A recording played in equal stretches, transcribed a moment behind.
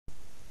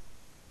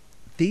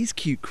These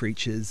cute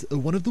creatures are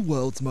one of the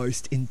world's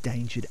most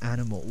endangered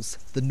animals,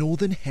 the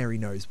Northern Hairy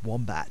Nosed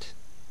Wombat.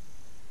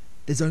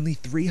 There's only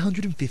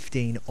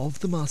 315 of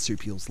the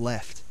marsupials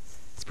left,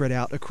 spread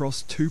out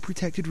across 2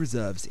 protected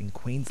reserves in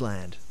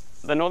Queensland.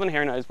 The Northern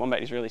Hairy Nosed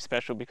Wombat is really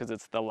special because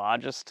it's the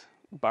largest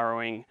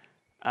burrowing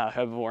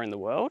herbivore in the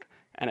world,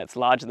 and it's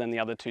larger than the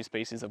other 2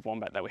 species of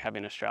wombat that we have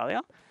in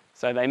Australia.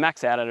 So they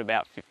max out at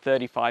about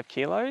 35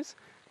 kilos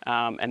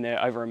and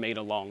they're over 1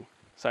 metre long.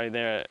 So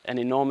they're an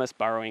enormous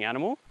burrowing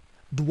animal.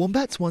 The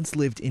wombats once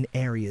lived in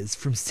areas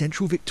from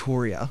central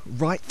Victoria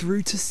right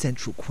through to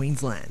central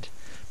Queensland.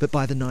 But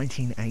by the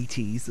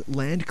 1980s,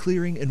 land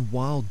clearing and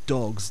wild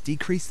dogs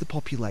decreased the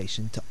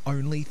population to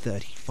only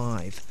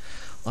 35,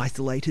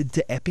 isolated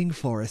to Epping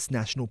Forest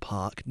National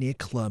Park near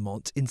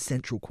Clermont in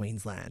central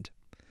Queensland.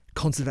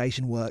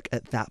 Conservation work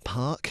at that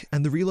park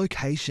and the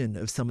relocation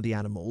of some of the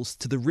animals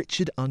to the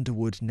Richard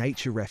Underwood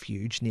Nature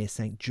Refuge near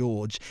St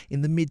George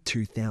in the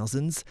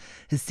mid-2000s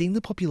has seen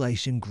the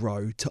population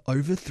grow to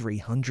over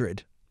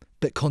 300.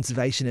 But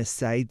conservationists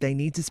say they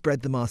need to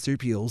spread the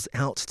marsupials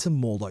out to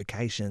more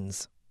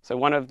locations. So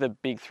one of the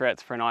big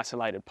threats for an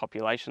isolated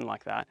population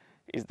like that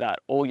is that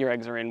all your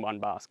eggs are in one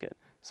basket.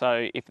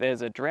 So if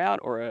there's a drought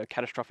or a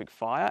catastrophic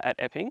fire at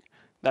Epping,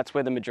 that's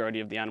where the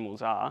majority of the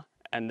animals are.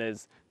 And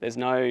there's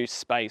no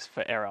space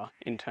for error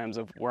in terms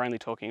of we're only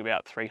talking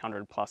about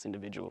 300 plus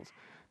individuals.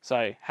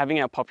 So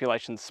having our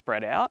population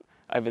spread out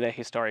over their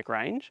historic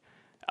range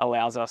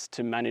allows us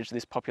to manage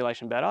this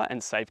population better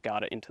and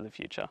safeguard it into the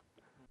future.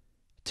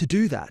 To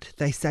do that,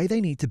 they say they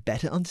need to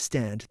better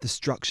understand the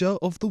structure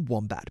of the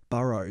wombat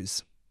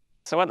burrows.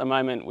 So at the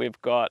moment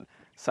we've got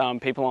some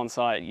people on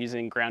site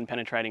using ground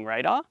penetrating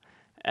radar,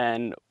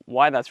 and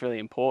why that's really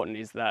important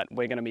is that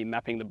we're going to be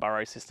mapping the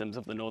burrow systems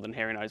of the Northern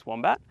Hairy Nosed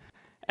Wombat.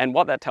 And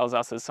what that tells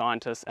us as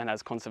scientists and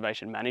as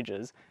conservation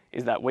managers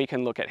is that we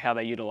can look at how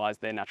they utilise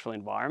their natural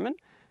environment.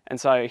 And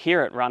so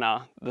here at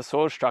Runner, the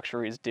soil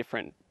structure is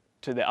different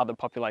to the other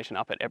population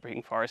up at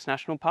Epping Forest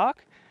National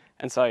Park.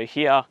 And so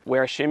here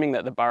we're assuming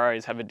that the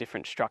burrows have a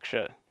different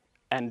structure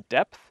and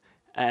depth,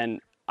 and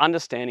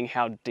understanding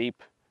how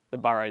deep the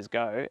burrows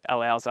go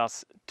allows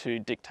us to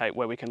dictate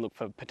where we can look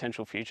for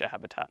potential future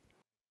habitat.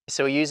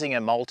 So we're using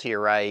a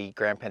multi-array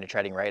ground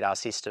penetrating radar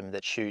system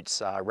that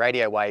shoots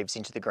radio waves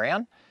into the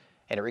ground,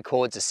 and it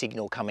records a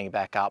signal coming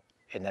back up,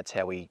 and that's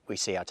how we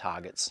see our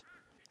targets.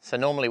 So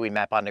normally we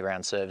map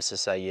underground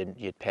services, so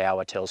you'd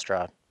power,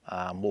 Telstra,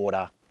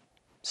 water,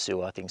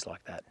 sewer, things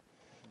like that.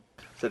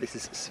 So this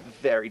is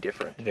very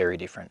different. Very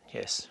different,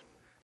 yes.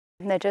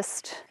 And they're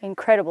just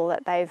incredible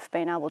that they've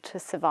been able to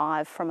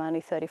survive from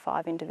only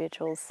 35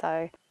 individuals,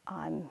 so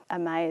I'm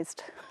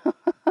amazed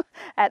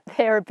at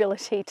their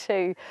ability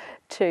to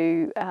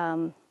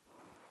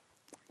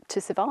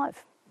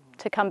survive,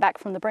 to come back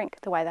from the brink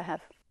the way they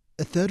have.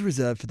 A 3rd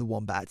reserve for the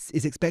wombats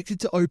is expected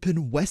to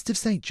open west of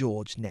St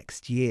George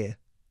next year.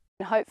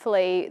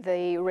 Hopefully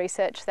the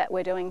research that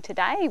we're doing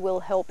today will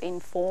help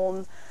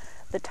inform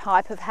the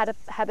type of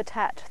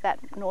habitat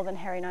that Northern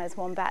Hairy Nosed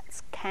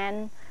Wombats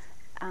can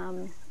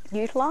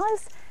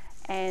utilise,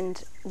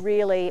 and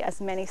really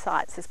as many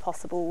sites as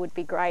possible would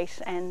be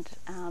great, and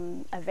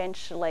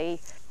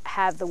eventually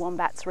have the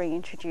wombats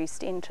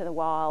reintroduced into the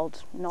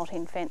wild, not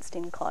in fenced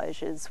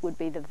enclosures, would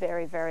be the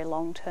very, very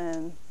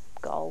long-term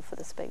goal for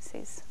the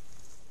species.